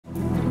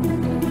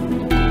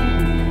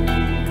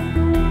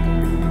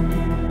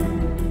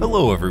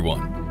Hello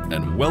everyone,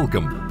 and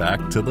welcome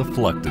back to the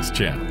Fluctus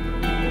Channel.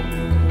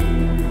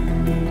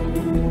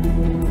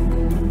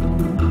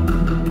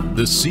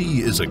 The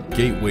sea is a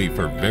gateway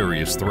for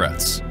various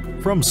threats,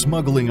 from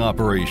smuggling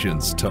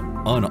operations to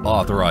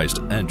unauthorized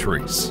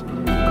entries.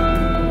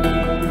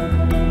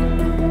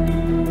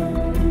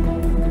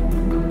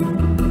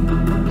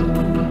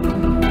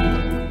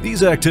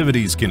 These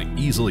activities can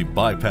easily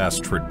bypass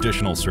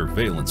traditional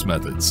surveillance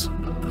methods,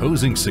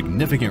 posing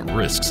significant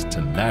risks to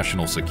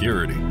national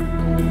security.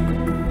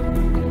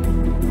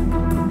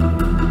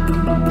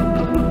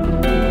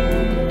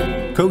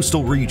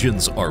 Coastal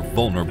regions are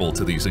vulnerable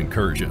to these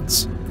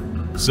incursions.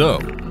 So,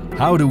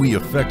 how do we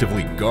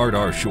effectively guard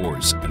our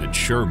shores and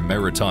ensure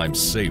maritime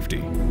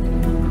safety?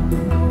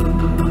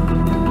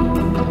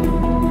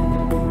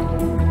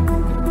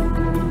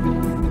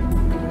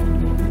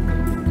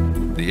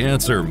 The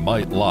answer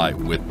might lie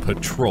with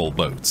patrol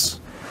boats.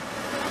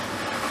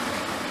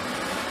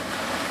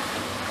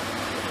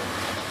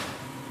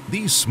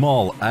 These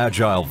small,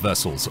 agile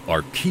vessels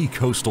are key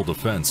coastal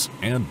defense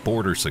and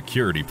border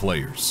security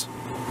players.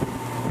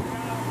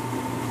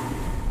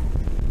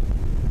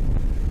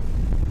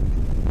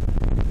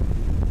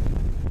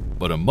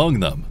 But among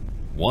them,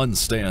 one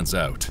stands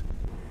out: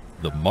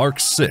 the Mark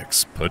VI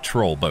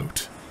patrol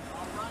boat.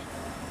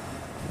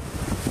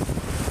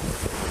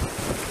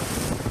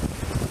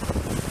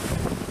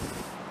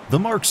 The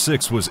Mark VI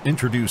was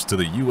introduced to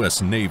the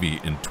U.S. Navy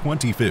in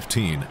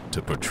 2015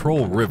 to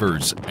patrol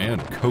rivers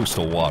and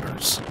coastal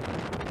waters.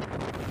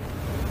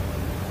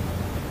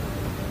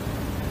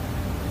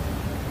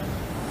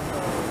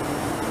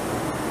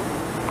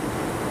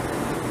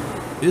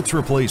 It's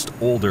replaced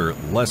older,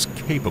 less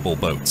capable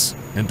boats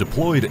and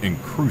deployed in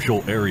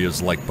crucial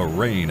areas like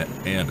Bahrain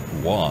and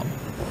Guam.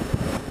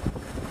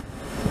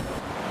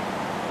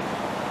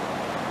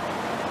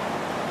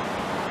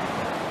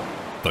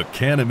 But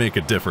can it make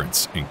a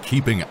difference in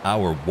keeping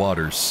our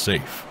waters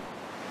safe?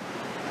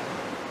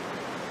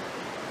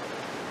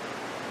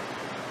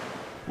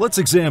 Let's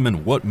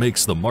examine what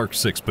makes the Mark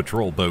VI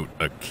patrol boat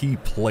a key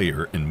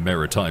player in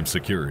maritime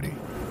security.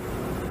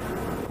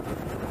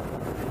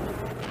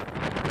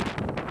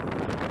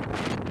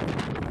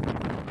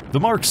 The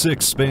Mark VI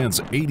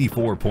spans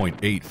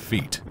 84.8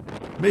 feet,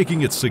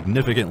 making it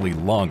significantly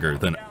longer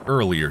than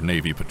earlier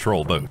Navy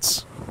patrol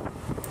boats.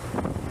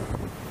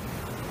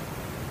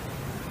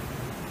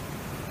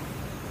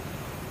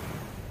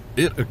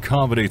 It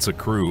accommodates a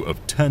crew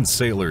of 10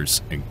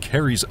 sailors and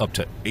carries up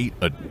to 8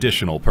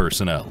 additional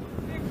personnel.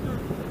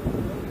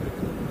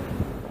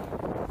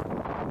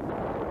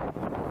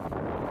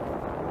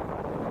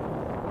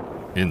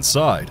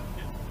 Inside,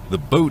 the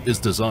boat is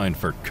designed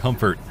for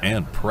comfort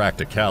and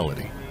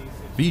practicality,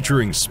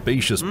 featuring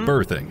spacious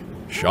berthing,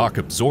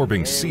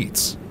 shock-absorbing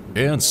seats,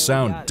 and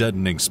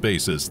sound-deadening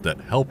spaces that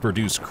help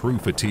reduce crew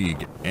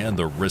fatigue and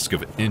the risk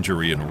of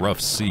injury in rough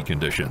sea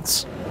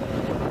conditions.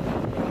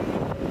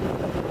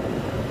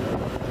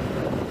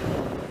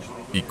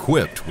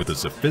 Equipped with a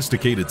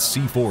sophisticated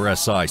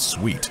C4SI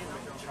suite,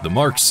 the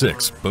Mark VI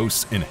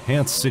boasts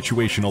enhanced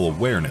situational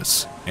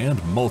awareness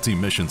and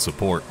multi-mission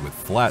support with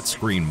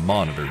flat-screen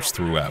monitors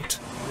throughout.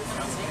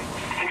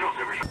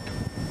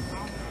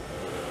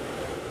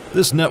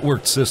 This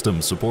networked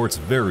system supports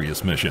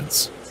various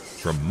missions,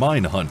 from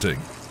mine hunting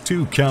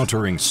to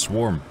countering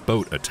swarm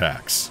boat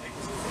attacks.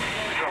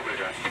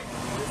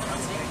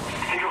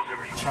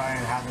 Try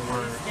and have it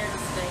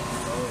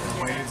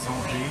where waves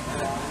don't beat.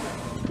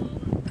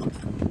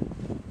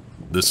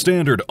 The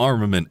standard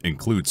armament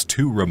includes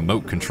 2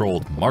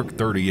 remote-controlled Mark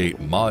 38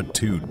 Mod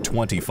 2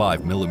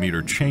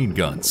 25mm chain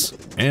guns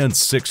and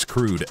 6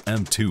 crewed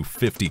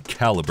M250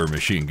 caliber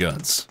machine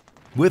guns,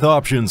 with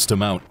options to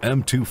mount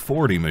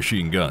M240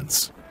 machine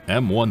guns,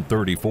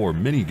 M134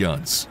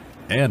 miniguns,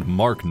 and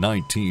Mark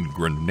 19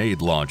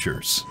 grenade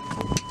launchers.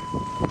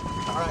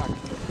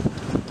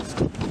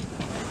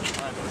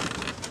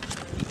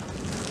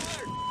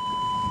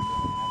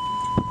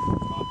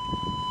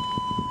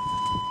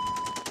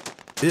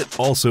 It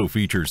also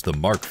features the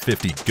Mark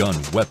 50 gun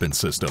weapon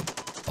system,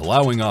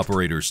 allowing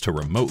operators to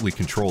remotely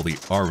control the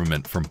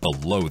armament from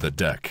below the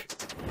deck.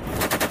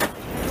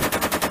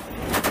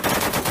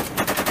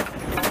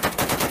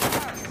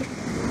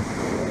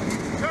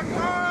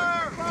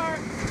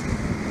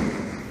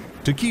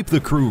 To keep the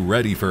crew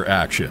ready for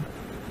action,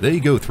 they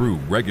go through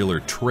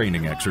regular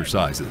training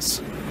exercises.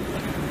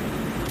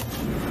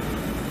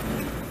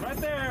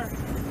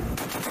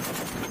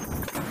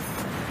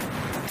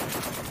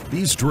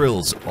 These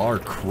drills are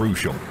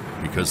crucial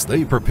because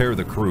they prepare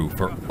the crew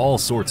for all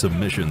sorts of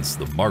missions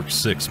the Mark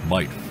VI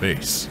might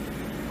face.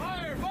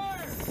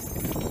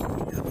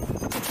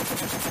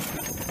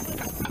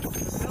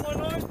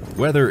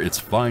 Whether it's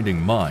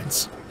finding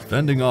mines,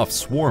 fending off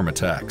swarm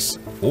attacks,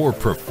 or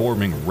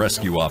performing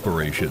rescue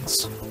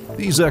operations,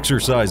 these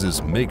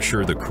exercises make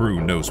sure the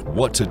crew knows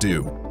what to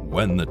do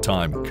when the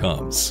time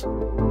comes.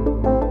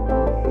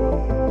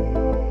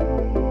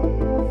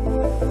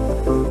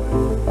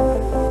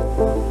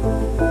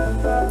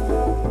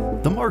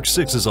 The Mark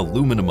VI's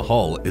aluminum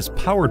hull is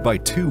powered by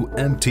two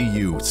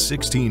MTU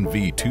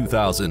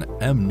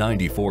 16V2000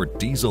 M94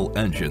 diesel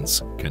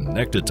engines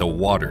connected to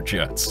water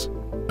jets,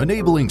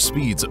 enabling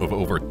speeds of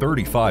over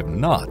 35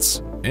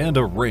 knots and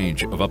a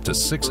range of up to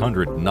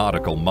 600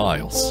 nautical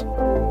miles.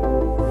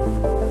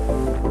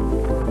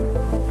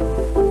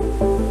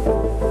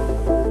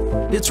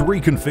 Its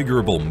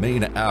reconfigurable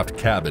main aft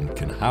cabin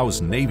can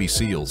house Navy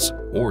SEALs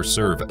or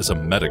serve as a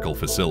medical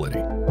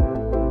facility.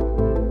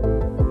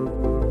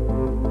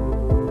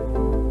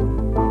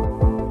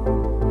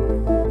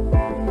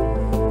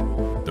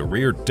 The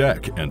rear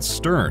deck and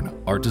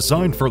stern are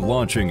designed for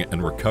launching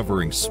and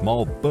recovering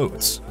small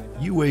boats,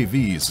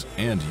 UAVs,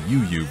 and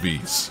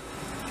UUVs.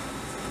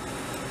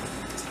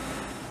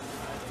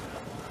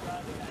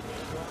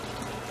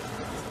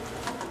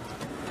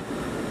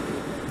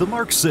 The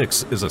Mark VI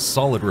is a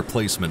solid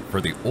replacement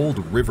for the old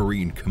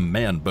Riverine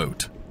Command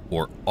Boat,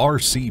 or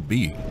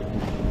RCB.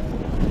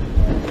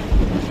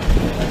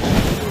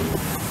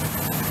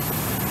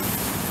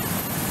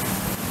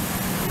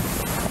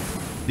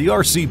 The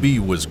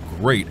RCB was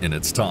great in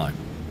its time,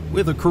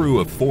 with a crew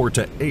of 4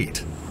 to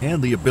 8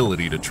 and the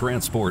ability to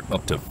transport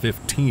up to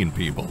 15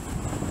 people.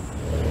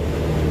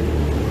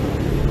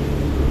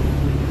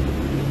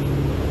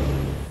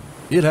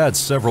 It had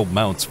several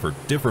mounts for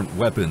different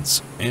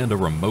weapons and a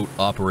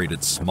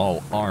remote-operated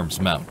small arms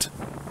mount,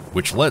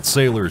 which let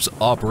sailors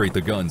operate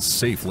the guns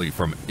safely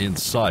from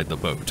inside the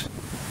boat.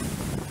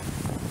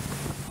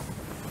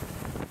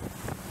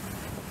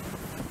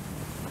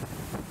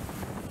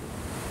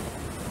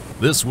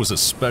 This was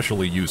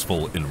especially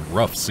useful in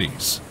rough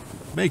seas,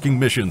 making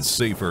missions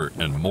safer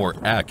and more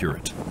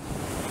accurate.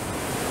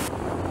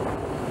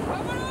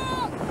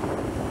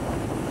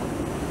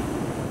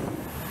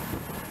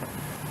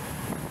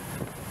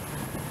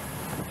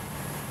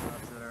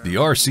 The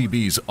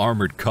RCB's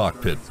armored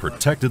cockpit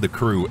protected the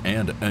crew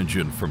and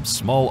engine from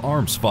small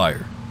arms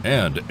fire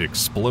and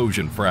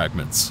explosion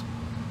fragments,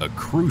 a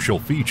crucial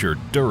feature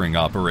during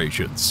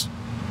operations.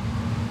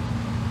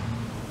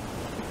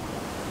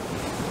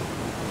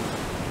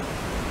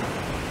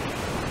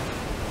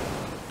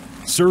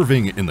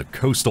 Serving in the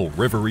coastal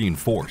Riverine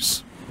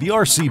Force, the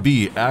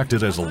RCB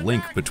acted as a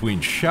link between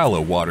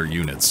shallow water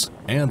units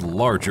and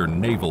larger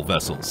naval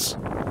vessels.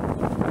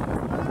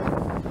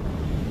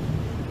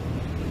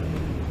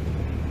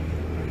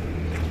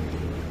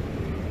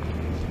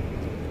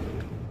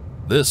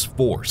 This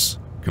force,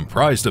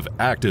 comprised of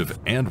active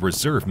and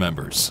reserve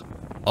members,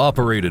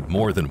 operated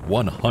more than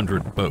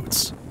 100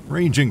 boats,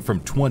 ranging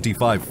from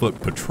 25-foot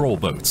patrol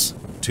boats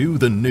to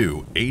the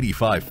new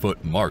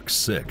 85-foot Mark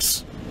VI.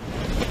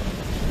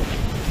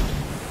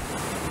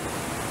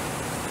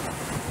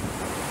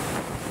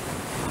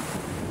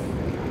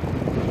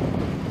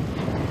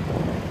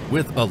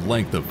 With a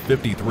length of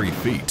 53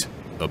 feet,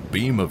 a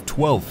beam of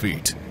 12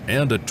 feet,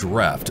 and a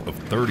draft of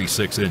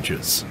 36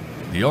 inches,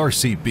 the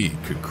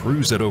RCB could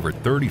cruise at over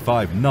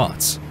 35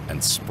 knots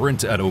and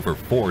sprint at over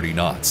 40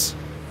 knots,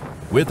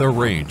 with a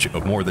range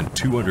of more than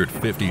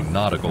 250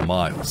 nautical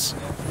miles.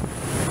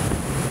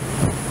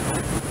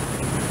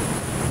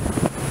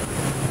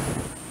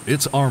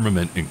 Its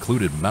armament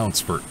included mounts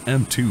for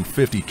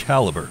M250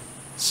 caliber,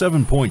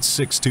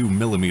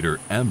 7.62mm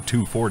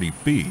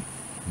M240B,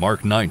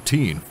 Mark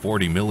 19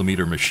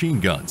 40mm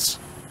machine guns,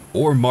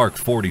 or Mark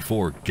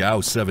 44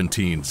 GAU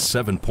 17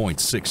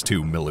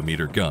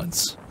 7.62mm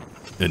guns.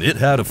 And it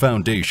had a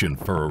foundation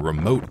for a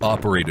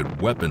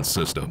remote-operated weapon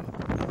system.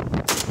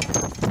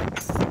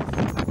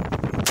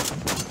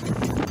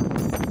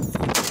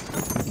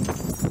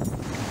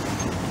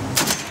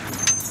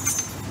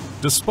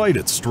 Despite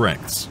its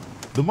strengths,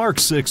 the Mark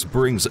VI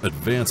brings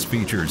advanced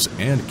features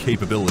and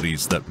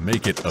capabilities that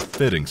make it a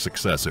fitting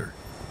successor.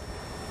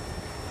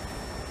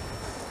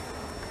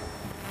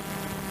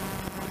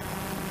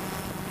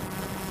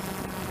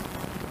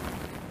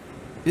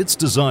 Its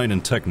design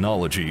and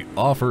technology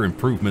offer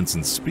improvements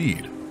in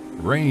speed,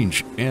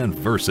 range, and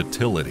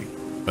versatility,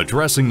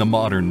 addressing the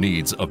modern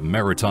needs of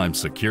maritime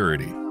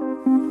security.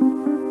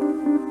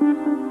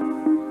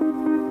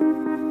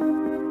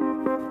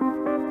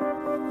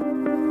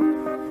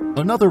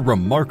 Another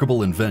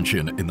remarkable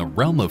invention in the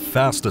realm of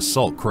fast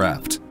assault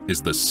craft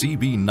is the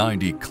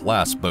CB90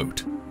 class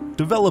boat,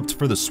 developed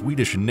for the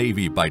Swedish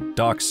Navy by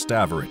Doc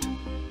Stavret,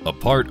 a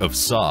part of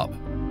Saab.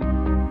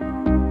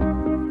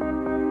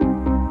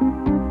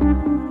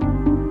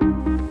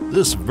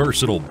 This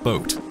versatile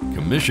boat,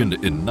 commissioned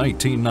in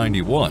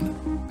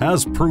 1991,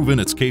 has proven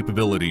its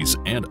capabilities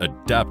and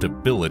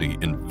adaptability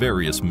in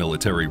various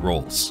military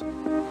roles.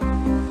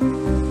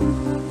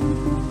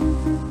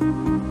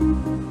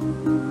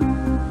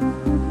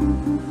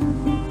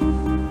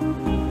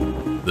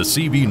 The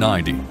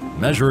CB90,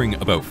 measuring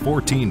about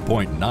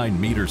 14.9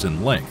 meters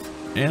in length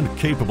and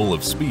capable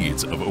of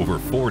speeds of over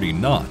 40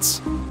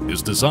 knots,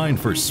 is designed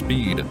for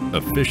speed,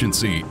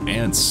 efficiency,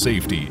 and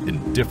safety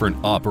in different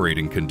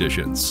operating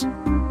conditions.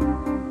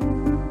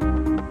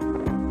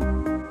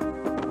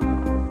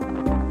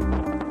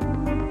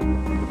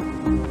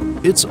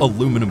 Its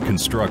aluminum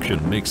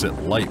construction makes it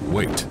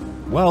lightweight,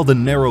 while the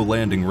narrow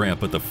landing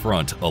ramp at the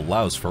front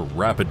allows for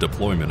rapid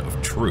deployment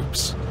of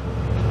troops.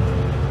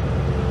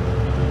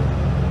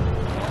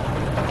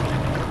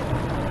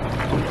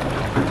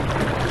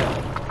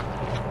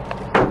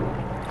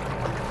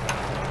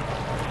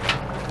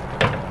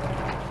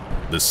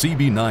 The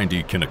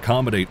CB-90 can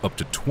accommodate up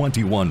to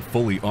 21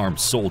 fully armed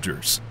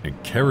soldiers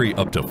and carry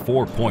up to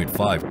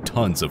 4.5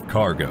 tons of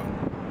cargo.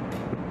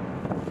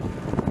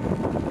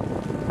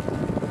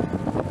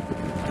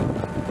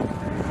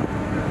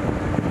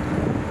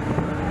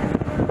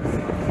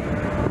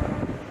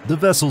 The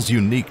vessel's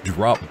unique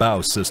drop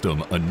bow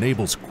system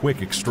enables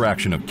quick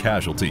extraction of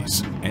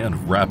casualties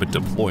and rapid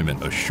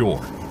deployment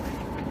ashore.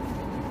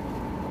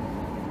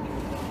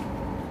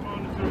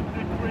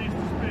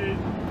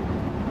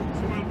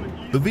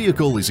 The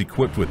vehicle is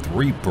equipped with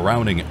 3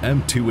 Browning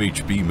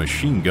M2HB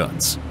machine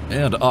guns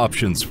and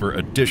options for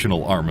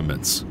additional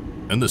armaments.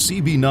 And the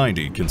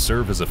CB-90 can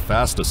serve as a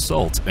fast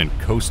assault and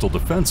coastal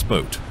defense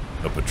boat,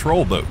 a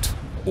patrol boat,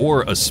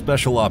 or a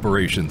special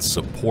operations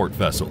support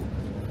vessel.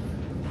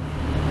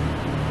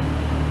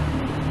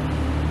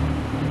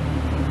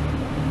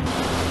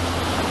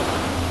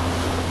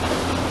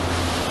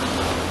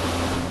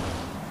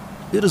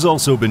 It has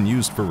also been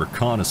used for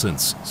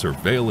reconnaissance,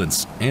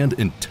 surveillance, and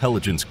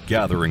intelligence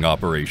gathering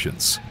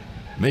operations,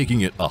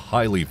 making it a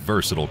highly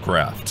versatile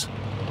craft.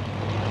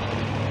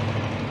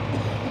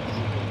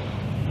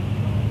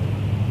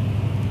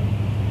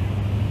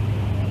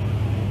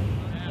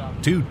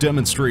 To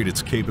demonstrate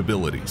its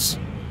capabilities,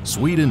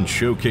 Sweden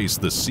showcased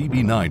the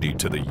CB-90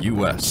 to the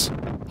US,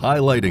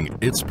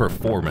 highlighting its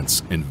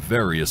performance in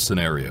various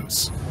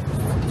scenarios.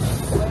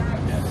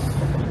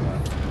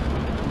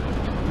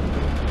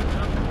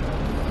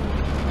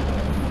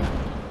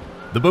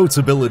 The boat's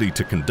ability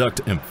to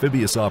conduct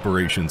amphibious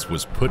operations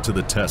was put to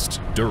the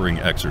test during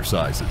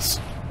exercises,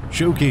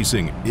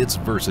 showcasing its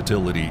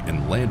versatility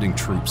in landing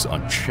troops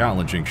on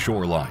challenging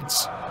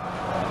shorelines.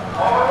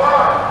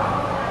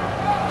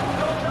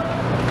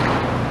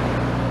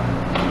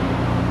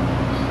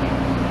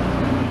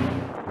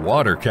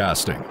 Water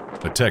casting,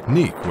 a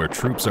technique where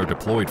troops are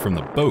deployed from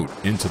the boat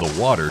into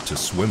the water to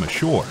swim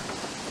ashore,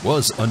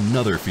 was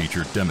another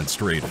feature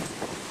demonstrated,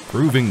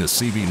 proving the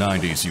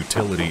CB-90's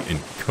utility in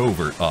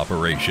covert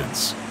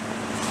operations.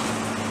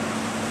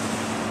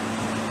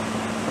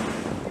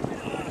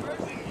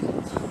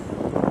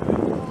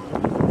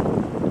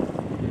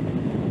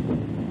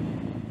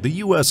 The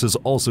US has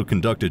also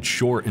conducted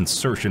shore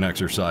insertion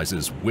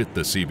exercises with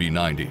the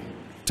CB-90,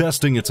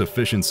 testing its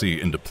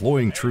efficiency in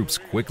deploying troops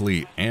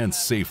quickly and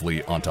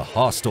safely onto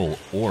hostile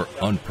or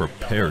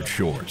unprepared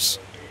shores.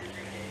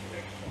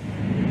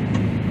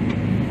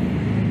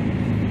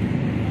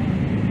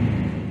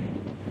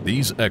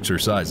 These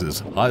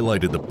exercises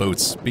highlighted the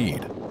boat's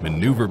speed,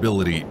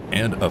 maneuverability,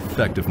 and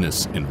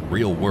effectiveness in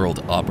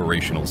real-world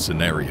operational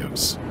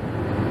scenarios.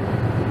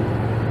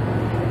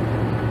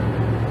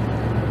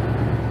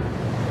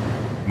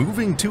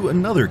 Moving to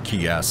another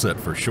key asset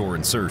for shore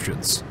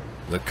insertions,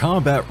 the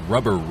Combat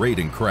Rubber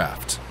Raiding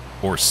Craft,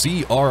 or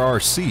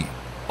CRRC,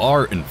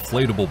 are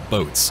inflatable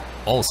boats,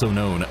 also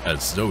known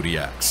as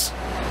Zodiacs.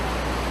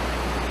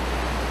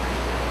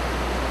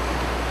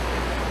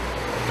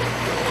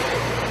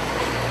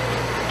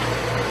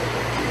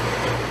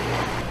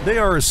 They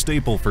are a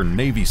staple for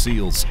Navy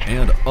SEALs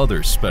and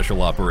other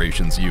special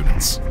operations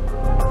units.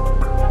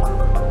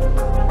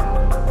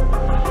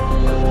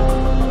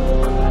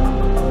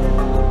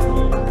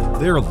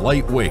 They're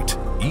lightweight,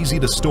 easy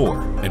to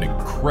store, and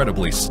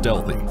incredibly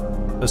stealthy,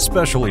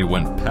 especially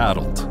when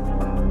paddled.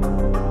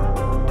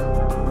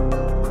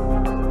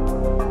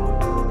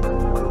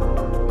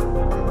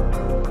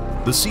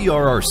 The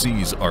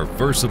CRRCs are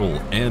versatile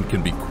and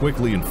can be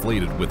quickly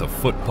inflated with a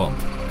foot pump,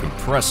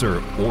 compressor,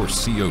 or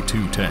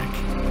CO2 tank.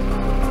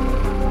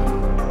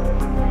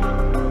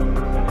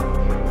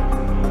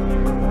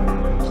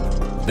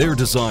 They're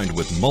designed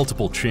with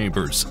multiple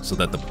chambers so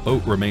that the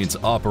boat remains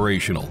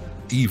operational,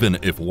 even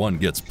if one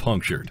gets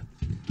punctured.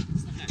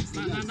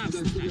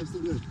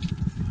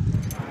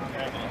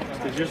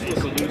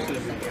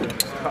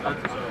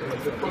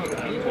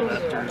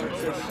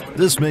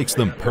 This makes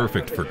them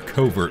perfect for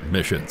covert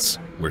missions,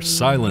 where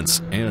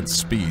silence and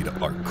speed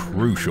are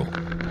crucial.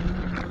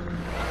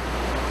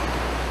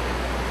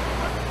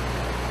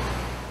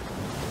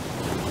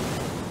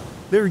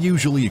 They're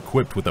usually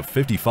equipped with a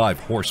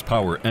 55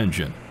 horsepower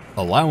engine,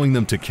 allowing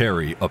them to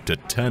carry up to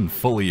 10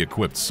 fully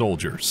equipped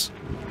soldiers.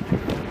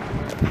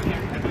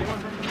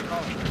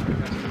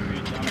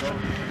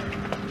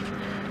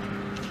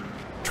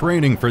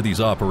 Training for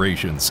these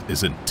operations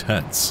is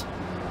intense.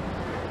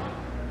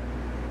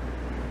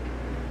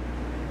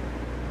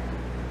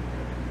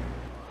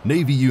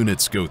 Navy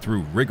units go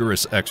through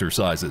rigorous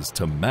exercises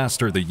to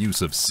master the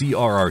use of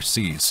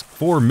CRRCs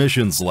for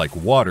missions like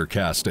water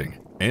casting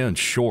and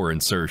shore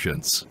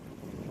insertions.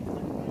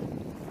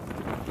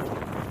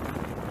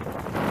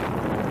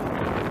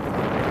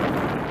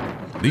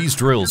 These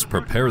drills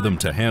prepare them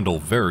to handle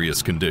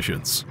various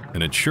conditions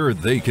and ensure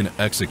they can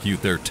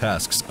execute their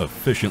tasks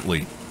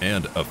efficiently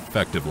and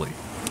effectively.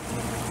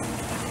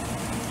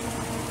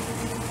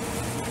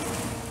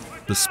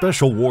 The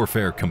Special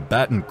Warfare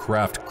Combatant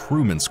Craft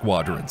Crewman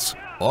Squadrons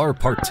are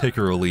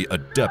particularly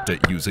adept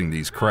at using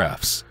these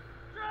crafts.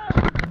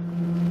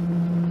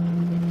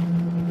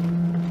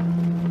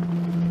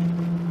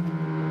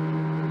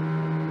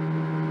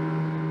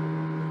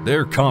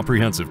 Their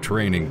comprehensive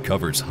training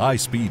covers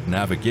high-speed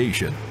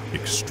navigation,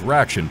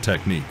 extraction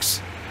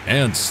techniques,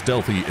 and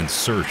stealthy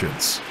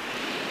insertions.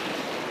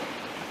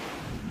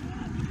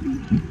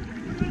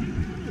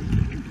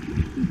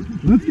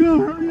 Let's go,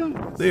 hurry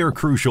up! They are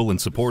crucial in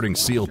supporting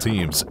SEAL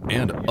teams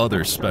and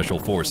other special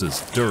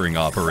forces during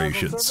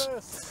operations,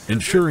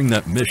 ensuring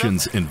that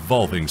missions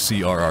involving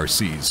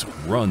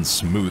CRRCs run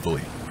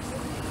smoothly.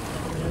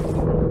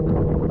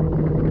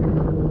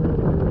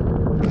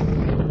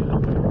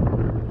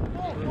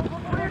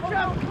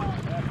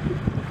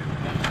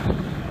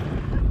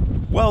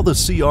 While the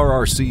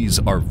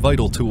CRRCs are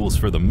vital tools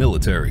for the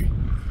military,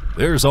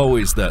 there's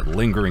always that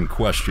lingering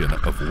question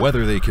of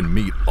whether they can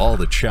meet all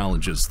the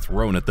challenges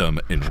thrown at them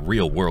in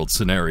real-world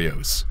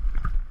scenarios.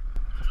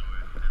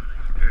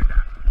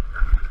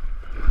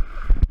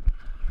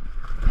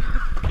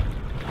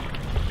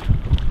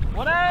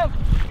 What up?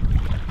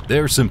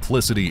 Their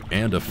simplicity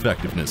and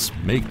effectiveness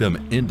make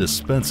them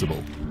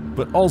indispensable,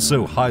 but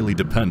also highly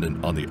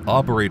dependent on the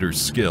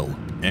operator's skill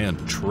and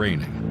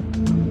training.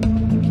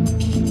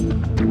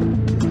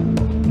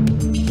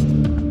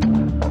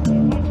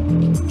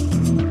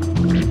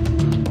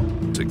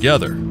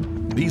 Together,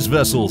 these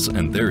vessels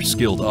and their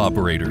skilled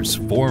operators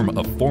form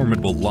a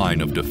formidable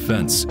line of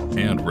defense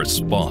and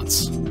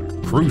response,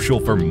 crucial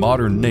for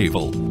modern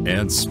naval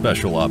and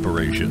special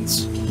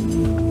operations.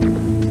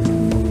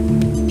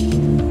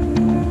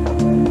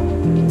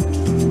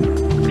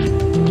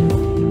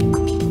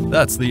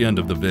 That's the end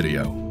of the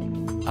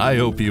video. I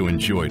hope you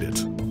enjoyed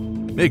it.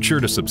 Make sure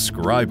to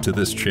subscribe to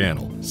this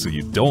channel so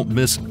you don't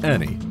miss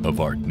any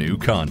of our new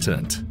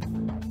content.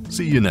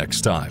 See you next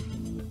time.